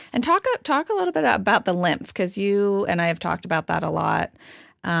And talk a little bit about the lymph, because you and I have talked about that a lot,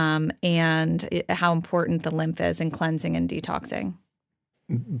 and how important the lymph is in cleansing and detoxing.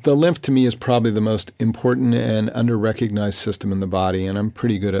 The lymph to me is probably the most important and under-recognized system in the body, and I'm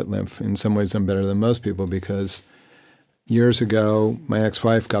pretty good at lymph. In some ways, I'm better than most people because years ago, my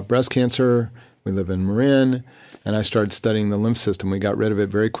ex-wife got breast cancer. We live in Marin, and I started studying the lymph system. We got rid of it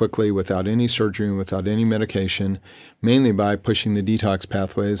very quickly without any surgery and without any medication, mainly by pushing the detox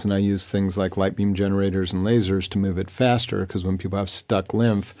pathways, and I use things like light beam generators and lasers to move it faster because when people have stuck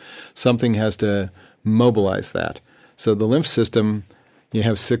lymph, something has to mobilize that. So the lymph system, you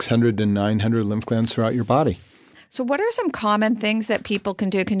have 600 to 900 lymph glands throughout your body. So what are some common things that people can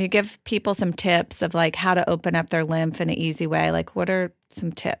do? Can you give people some tips of like how to open up their lymph in an easy way? Like what are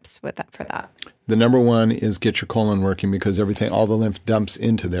some tips with that for that? The number one is get your colon working because all the lymph dumps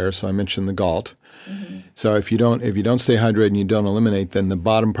into there. So I mentioned the GALT. Mm-hmm. So if you don't stay hydrated and you don't eliminate, then the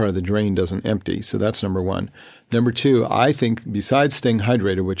bottom part of the drain doesn't empty. So that's number one. Number two, I think besides staying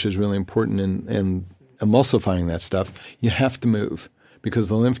hydrated, which is really important in emulsifying that stuff, you have to move because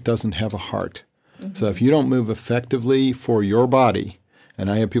the lymph doesn't have a heart. Mm-hmm. So if you don't move effectively for your body, and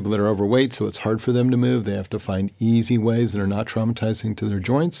I have people that are overweight, so it's hard for them to move. They have to find easy ways that are not traumatizing to their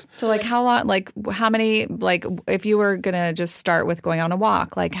joints. So like how long, like how many, like if you were going to just start with going on a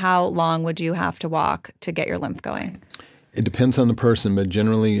walk, like how long would you have to walk to get your lymph going? It depends on the person, but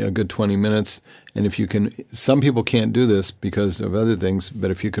generally a good 20 minutes. And if you can, some people can't do this because of other things, but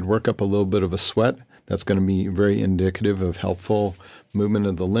if you could work up a little bit of a sweat, that's going to be very indicative of helpful movement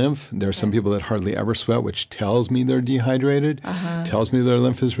of the lymph. There are some people that hardly ever sweat, which tells me they're dehydrated, tells me their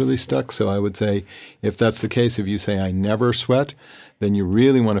lymph is really stuck. So I would say if that's the case, if you say I never sweat, then you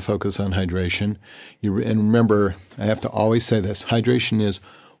really want to focus on hydration. And remember, I have to always say this, hydration is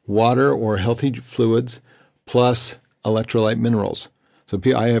water or healthy fluids plus electrolyte minerals. So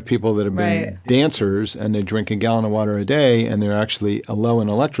I have people that have been dancers and they drink a gallon of water a day and they're actually low in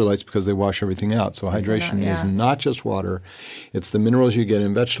electrolytes because they wash everything out. So hydration is not just water. It's the minerals you get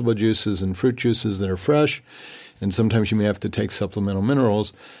in vegetable juices and fruit juices that are fresh. And sometimes you may have to take supplemental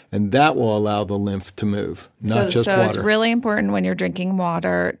minerals, and that will allow the lymph to move, not just water. So it's really important when you're drinking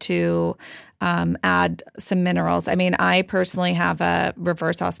water to add some minerals. I mean, I personally have a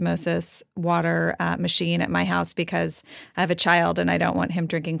reverse osmosis water machine at my house because I have a child and I don't want him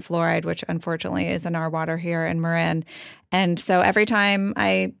drinking fluoride, which unfortunately is in our water here in Marin. And so every time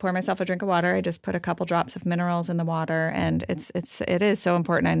I pour myself a drink of water, I just put a couple drops of minerals in the water, and it is so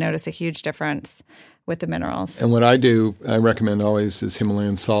important. I notice a huge difference with the minerals. And what I do, I recommend always is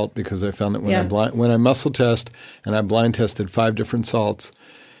Himalayan salt because I found that when I muscle test and I blind tested 5 different salts,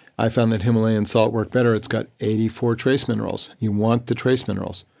 I found that Himalayan salt worked better. It's got 84 trace minerals. You want the trace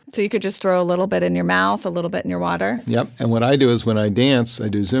minerals. So you could just throw a little bit in your mouth, a little bit in your water? Yep. And what I do is when I dance, I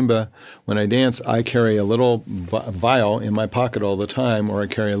do Zumba. When I dance, I carry a little vial in my pocket all the time, or I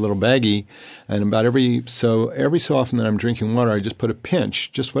carry a little baggie. And about every so often that I'm drinking water, I just put a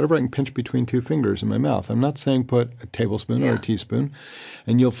pinch, just whatever I can pinch between 2 fingers in my mouth. I'm not saying put a tablespoon or a teaspoon.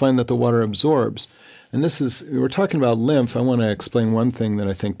 And you'll find that the water absorbs. And we're talking about lymph. I want to explain one thing that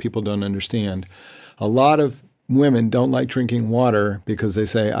I think people don't understand. A lot of women don't like drinking water because they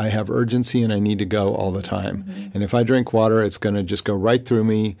say, I have urgency and I need to go all the time. Mm-hmm. And if I drink water, it's going to just go right through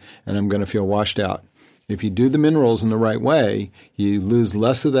me and I'm going to feel washed out. If you do the minerals in the right way, you lose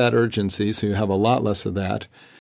less of that urgency, so you have a lot less of that.